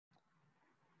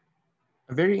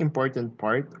A very important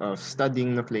part of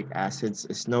studying nucleic acids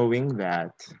is knowing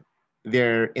that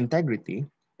their integrity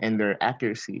and their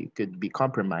accuracy could be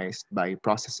compromised by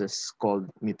processes called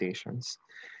mutations.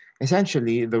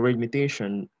 Essentially, the word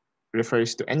mutation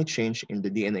refers to any change in the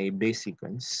DNA base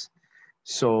sequence.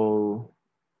 So,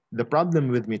 the problem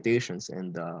with mutations,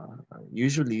 and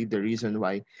usually the reason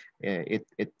why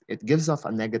it gives off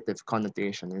a negative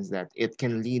connotation, is that it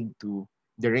can lead to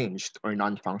deranged or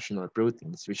non-functional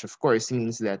proteins, which of course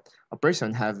means that a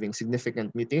person having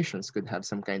significant mutations could have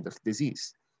some kind of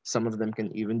disease. Some of them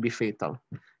can even be fatal.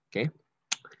 Okay.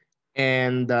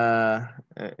 And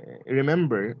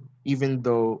remember, even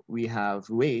though we have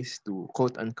ways to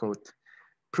quote unquote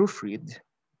proofread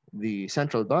the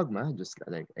central dogma, just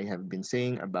like I have been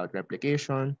saying about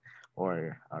replication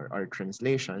or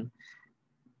translation,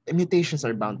 mutations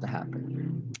are bound to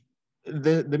happen.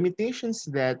 The mutations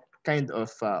that kind of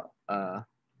uh,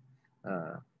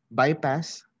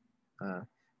 bypass uh,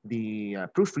 the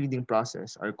proofreading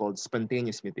process are called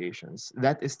spontaneous mutations.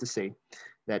 That is to say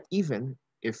that even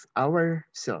if our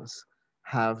cells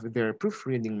have their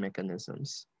proofreading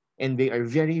mechanisms, and they are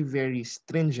very, very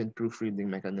stringent proofreading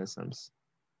mechanisms,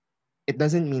 it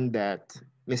doesn't mean that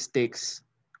mistakes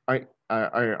are are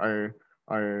are are,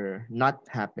 are not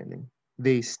happening.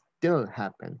 They still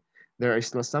happen. There are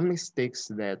still some mistakes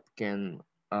that can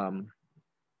um,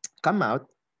 come out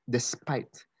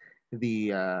despite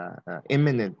the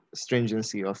imminent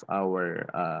stringency of our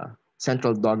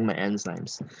central dogma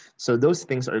enzymes. So those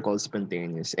things are called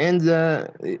spontaneous, and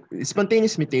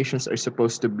spontaneous mutations are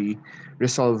supposed to be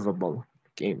resolvable.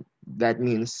 Okay, that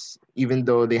means even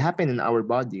though they happen in our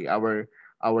body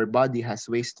has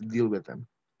ways to deal with them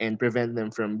and prevent them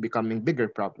from becoming bigger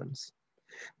problems.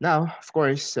 Now, of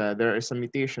course, there are some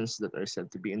mutations that are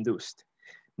said to be induced,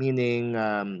 meaning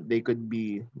they could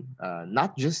be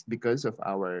not just because of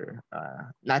our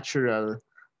natural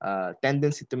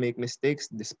tendency to make mistakes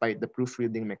despite the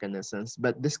proofreading mechanisms,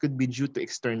 but this could be due to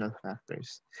external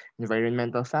factors,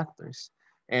 environmental factors.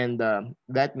 And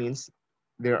that means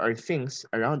there are things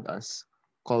around us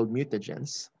called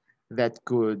mutagens that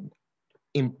could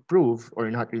improve, or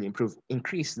not really improve,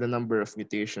 increase the number of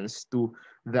mutations to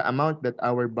the amount that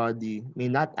our body may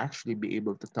not actually be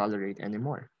able to tolerate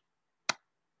anymore.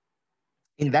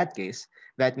 In that case,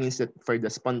 that means that for the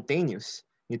spontaneous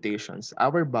mutations,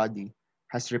 our body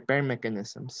has repair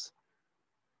mechanisms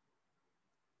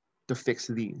to fix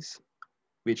these,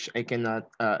 which I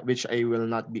will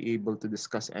not be able to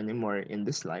discuss anymore in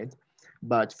this slide.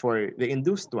 But for the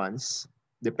induced ones,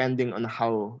 depending on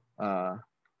how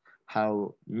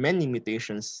many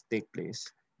mutations take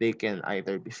place, they can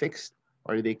either be fixed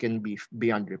or they can be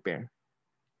beyond repair.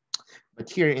 But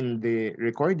here in the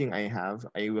recording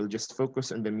I will just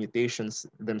focus on the mutations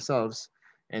themselves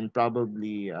and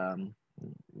probably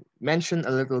mention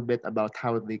a little bit about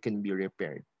how they can be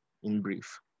repaired in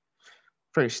brief.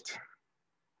 First,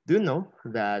 do know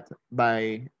that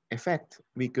by effect,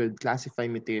 we could classify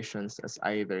mutations as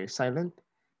either silent,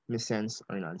 missense,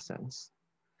 or nonsense.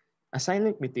 A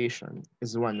silent mutation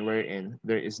is one wherein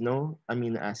there is no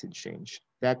amino acid change.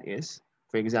 That is,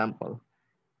 for example,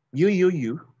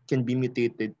 UUU can be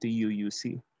mutated to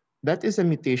UUC. That is a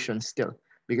mutation still,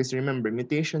 because remember,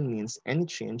 mutation means any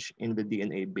change in the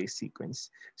DNA base sequence.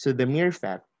 So the mere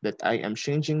fact that I am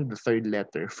changing the third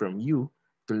letter from U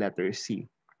to letter C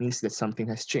means that something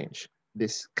has changed.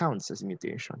 This counts as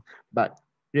mutation. But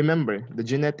remember, the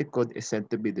genetic code is said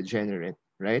to be degenerate,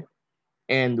 right?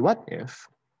 And what if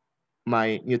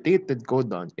my mutated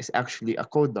codon is actually a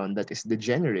codon that is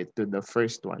degenerate to the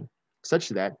first one, such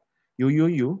that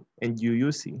UUU and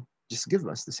UUC just give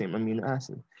us the same amino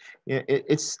acid?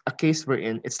 It's a case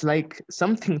wherein it's like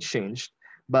something changed,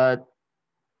 but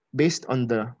based on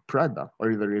the product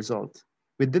or the result,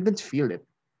 we didn't feel it.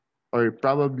 Or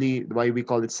probably why we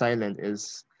call it silent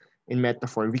is in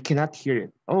metaphor, we cannot hear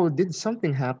it. Oh, did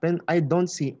something happen? I don't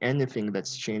see anything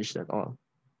that's changed at all.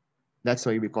 That's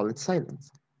why we call it silent.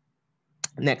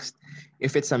 Next,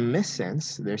 if it's a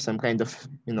missense, there's some kind of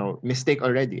mistake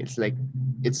already. It's like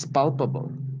it's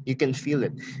palpable. You can feel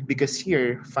it because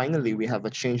here finally we have a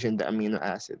change in the amino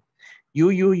acid.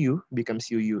 UUU becomes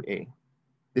UUA.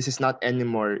 This is not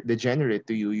anymore degenerate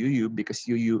to UUU because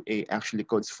UUA actually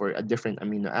codes for a different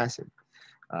amino acid.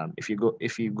 If you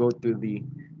go to the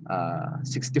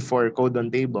 64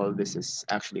 codon table, this is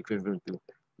actually equivalent to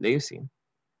leucine.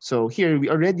 So here we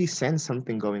already sense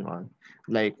something going on.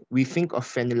 Like we think of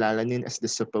phenylalanine as the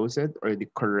supposed or the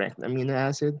correct amino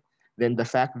acid. Then the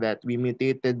fact that we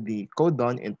mutated the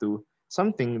codon into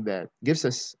something that gives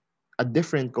us a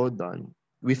different codon,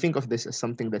 we think of this as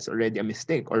something that's already a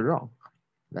mistake or wrong.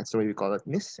 That's why we call it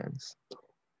missense.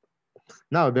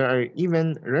 Now, there are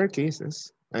even rare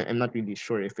cases. I'm not really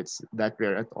sure if it's that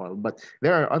rare at all, but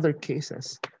there are other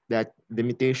cases that the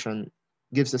mutation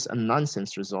gives us a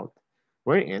nonsense result,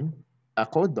 wherein a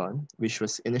codon, which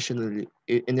was initially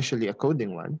a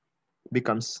coding one,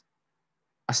 becomes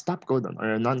a stop codon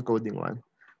or a non-coding one.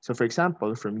 So, for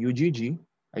example, from UGG,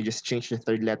 I just changed the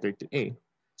third letter to A.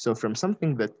 So, from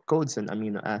something that codes an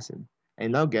amino acid, I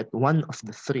now get one of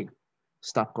the three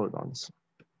stop codons.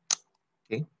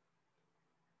 Okay.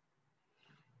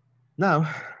 Now,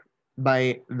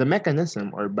 by the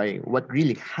mechanism or by what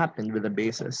really happened with the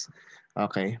bases,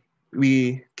 okay,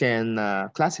 we can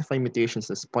classify mutations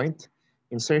as point,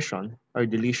 insertion, or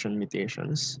deletion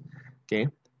mutations. Okay,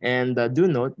 and do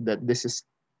note that this is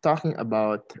talking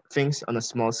about things on a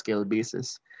small scale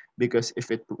basis, because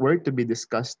if it were to be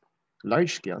discussed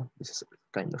large scale, this is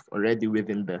kind of already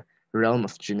within the realm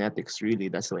of genetics, really.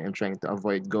 That's why I'm trying to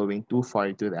avoid going too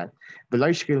far to that. The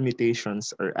large scale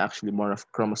mutations are actually more of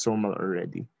chromosomal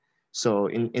already. So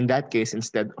in that case,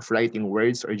 instead of writing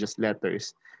words or just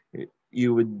letters,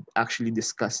 you would actually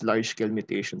discuss large scale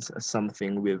mutations as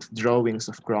something with drawings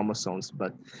of chromosomes.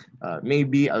 But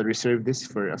maybe I'll reserve this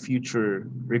for a future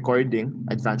recording,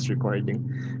 advanced recording.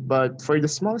 But for the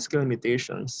small scale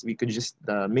mutations, we could just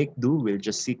make do with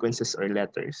just sequences or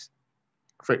letters.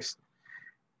 First,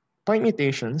 point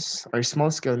mutations are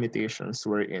small scale mutations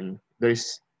wherein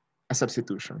there's a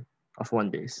substitution of one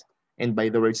base. And by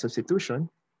the word substitution,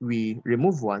 we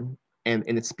remove one and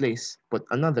in its place put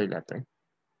another letter.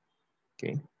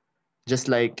 Okay. Just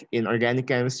like in organic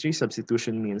chemistry,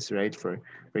 substitution means, right? For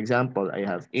example, I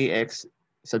have AX,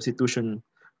 substitution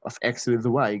of X with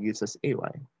Y gives us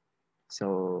AY.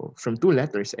 So from two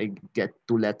letters, I get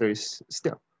two letters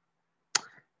still.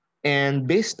 And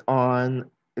based on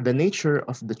the nature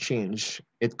of the change,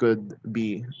 it could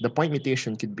be the point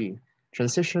mutation could be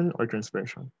transition or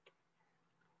transversion.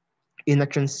 In a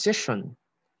transition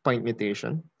point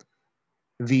mutation,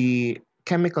 the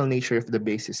chemical nature of the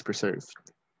base is preserved.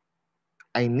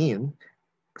 I mean,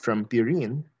 from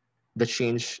purine, the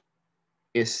change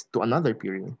is to another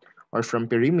purine, or from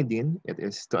pyrimidine, it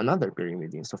is to another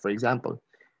pyrimidine. So, for example,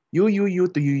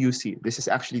 UUU to UUC. This is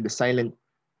actually the silent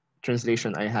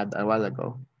translation I had a while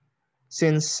ago.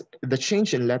 Since the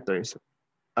change in letter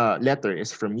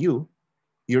is from U,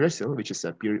 uracil, which is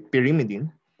a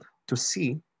pyrimidine, to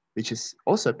C, which is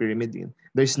also a pyrimidine,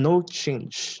 there's no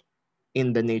change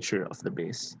in the nature of the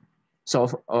base. So,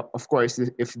 of course,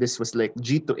 if this was like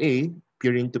G to A,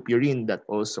 purine to purine, that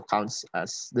also counts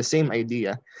as the same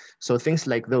idea. So things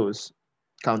like those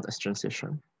count as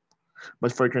transition.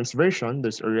 But for transversion,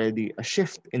 there's already a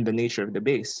shift in the nature of the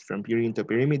base from purine to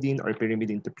pyrimidine or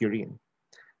pyrimidine to purine.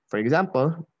 For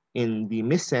example, in the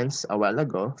missense a while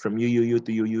ago, from UUU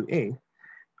to UUA,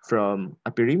 from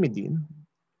a pyrimidine,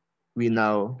 we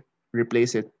now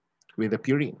replace it with a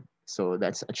purine. So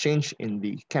that's a change in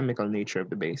the chemical nature of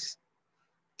the base.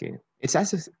 Okay, it's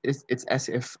as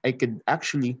if I could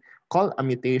actually call a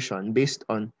mutation based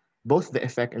on both the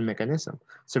effect and mechanism.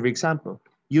 So, for example,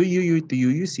 UUU to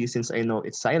UUC, since I know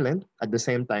it's silent, at the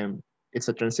same time it's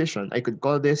a transition, I could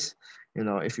call this,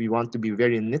 if you want to be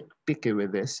very nitpicky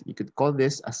with this, you could call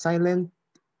this a silent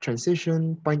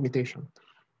transition point mutation.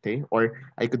 Okay, or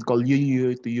I could call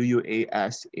UUU to UUA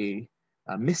as a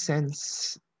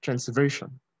missense transversion.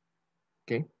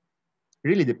 Okay,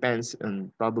 really depends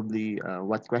on probably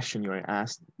what question you are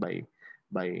asked by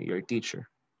your teacher.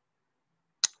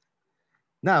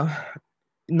 Now,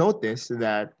 notice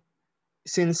that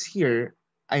since here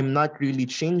I'm not really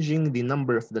changing the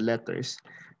number of the letters,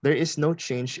 there is no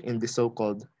change in the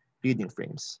so-called reading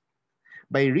frames.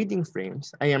 By reading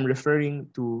frames, I am referring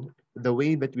to the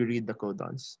way that we read the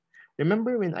codons.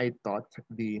 Remember when I taught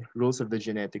the rules of the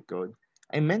genetic code,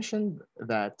 I mentioned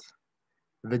that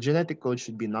the genetic code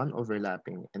should be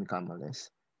non-overlapping and commaless.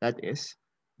 That is,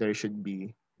 there should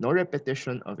be no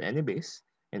repetition of any base,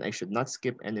 and I should not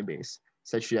skip any base,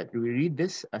 such that we read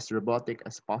this as robotic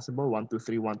as possible, 1, 2,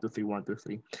 3, 1, 2, 3, 1, 2,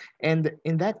 3. And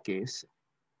in that case,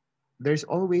 there's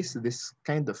always this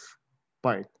kind of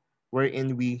part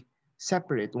wherein we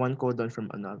separate one codon from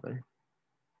another.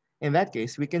 In that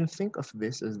case, we can think of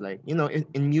this as like,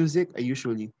 in music, I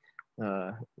usually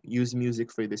use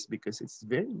music for this because it's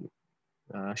very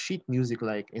sheet music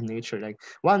like in nature, like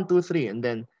 1, 2, 3, and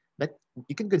then that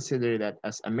you can consider that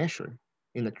as a measure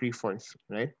in a 3/4,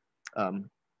 right? Um,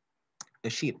 a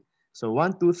sheet. So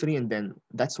 1, 2, 3, and then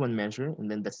that's one measure,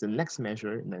 and then that's the next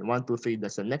measure, and then 1, 2, 3,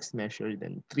 that's the next measure,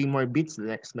 then three more beats, the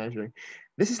next measure.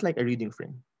 This is like a reading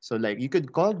frame. So like you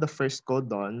could call the first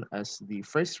codon as the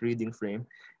first reading frame,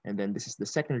 and then this is the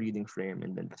second reading frame,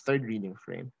 and then the third reading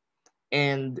frame.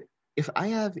 And If I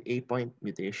have a point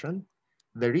mutation,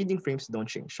 the reading frames don't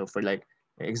change. So for like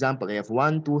example, I have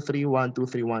 1, 2, 3, 1, 2,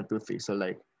 3, 1, 2, 3. So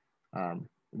like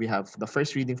we have the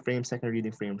first reading frame, second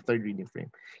reading frame, third reading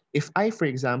frame. If I, for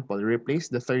example, replace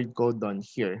the third codon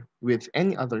here with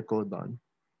any other codon,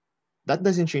 that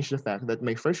doesn't change the fact that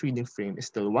my first reading frame is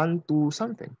still 1, 2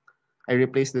 something. I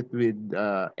replaced it with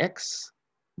X,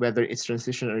 whether it's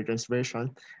transition or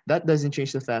transversion. That doesn't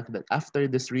change the fact that after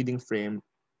this reading frame,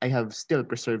 I have still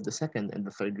preserved the second and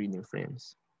the third reading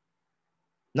frames.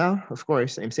 Now, of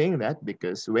course, I'm saying that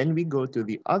because when we go to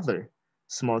the other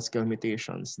small scale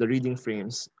mutations, the reading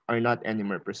frames are not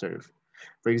anymore preserved.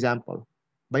 For example,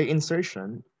 by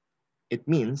insertion, it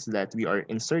means that we are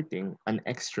inserting an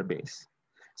extra base.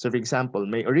 So for example,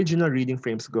 my original reading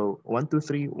frames go 1, 2,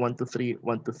 3, 1, 2, 3,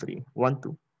 1, 2, 3, 1,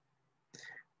 2.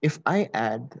 If I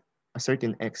add a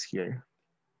certain X here,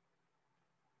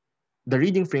 the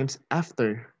reading frames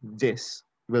after this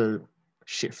will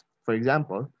shift. For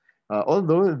example,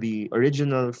 although the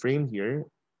original frame here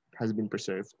has been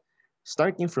preserved,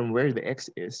 starting from where the X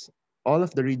is, all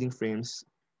of the reading frames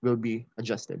will be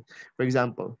adjusted. For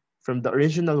example, from the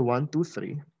original 1, 2,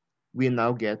 3, we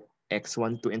now get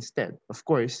X12 instead. Of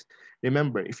course,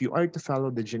 remember, if you are to follow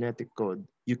the genetic code,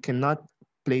 you cannot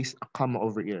place a comma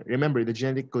over here. Remember, the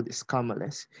genetic code is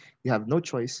commaless. You have no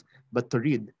choice but to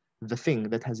read the thing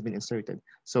that has been inserted.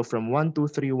 So from 1, 2,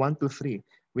 3, 1, 2, 3,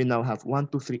 we now have 1,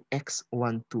 2, 3,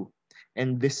 X12.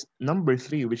 And this number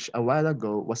 3, which a while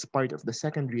ago was part of the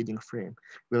second reading frame,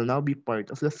 will now be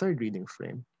part of the third reading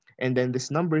frame. And then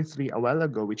this number 3 a while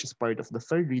ago, which is part of the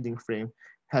third reading frame,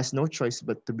 has no choice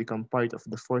but to become part of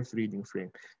the fourth reading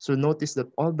frame. So notice that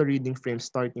all the reading frames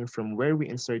starting from where we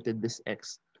inserted this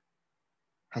X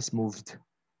has moved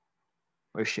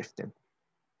or shifted.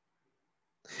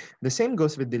 The same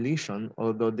goes with deletion,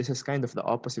 although this is kind of the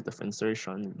opposite of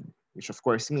insertion, which of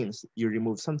course means you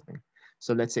remove something.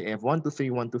 So let's say I have 1, 2,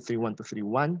 3, 1, 2, 3, 1, 2, 3,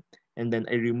 1, and then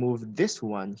I remove this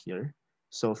one here.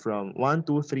 So from 1,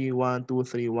 2, 3, 1, 2,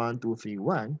 3, 1, 2, 3,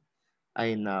 1,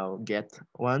 I now get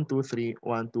 1, 2, 3,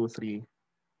 1, 2, 3.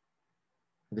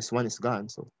 This one is gone,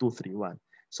 so 2, 3, 1.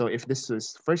 So if this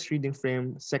is first reading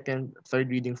frame, second, third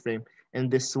reading frame, and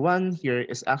this one here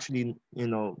is actually,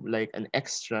 like an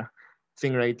extra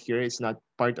thing right here, it's not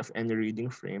part of any reading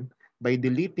frame. By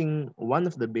deleting one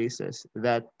of the bases,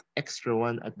 that extra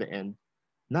one at the end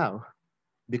now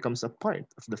becomes a part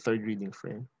of the third reading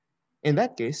frame. In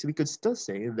that case, we could still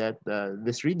say that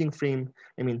this reading frame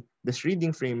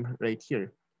right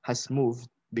here has moved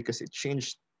because it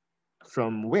changed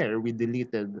from where we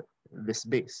deleted this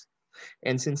base.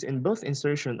 And since in both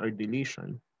insertion or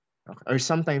deletion, or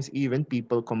sometimes even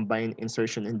people combine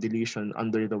insertion and deletion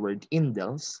under the word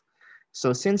indels,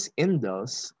 so since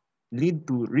indels lead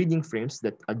to reading frames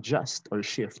that adjust or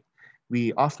shift,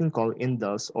 we often call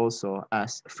indels also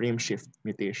as frame shift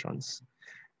mutations.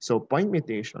 So point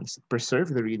mutations preserve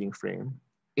the reading frame,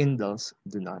 indels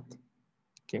do not.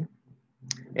 Okay?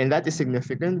 And that is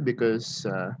significant because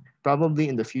probably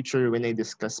in the future, when I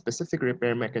discuss specific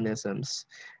repair mechanisms,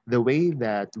 the way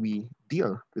that we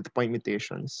deal with point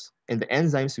mutations and the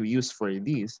enzymes we use for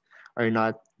these are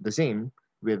not the same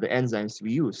with the enzymes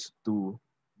we use to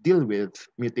deal with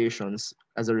mutations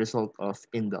as a result of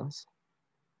indels.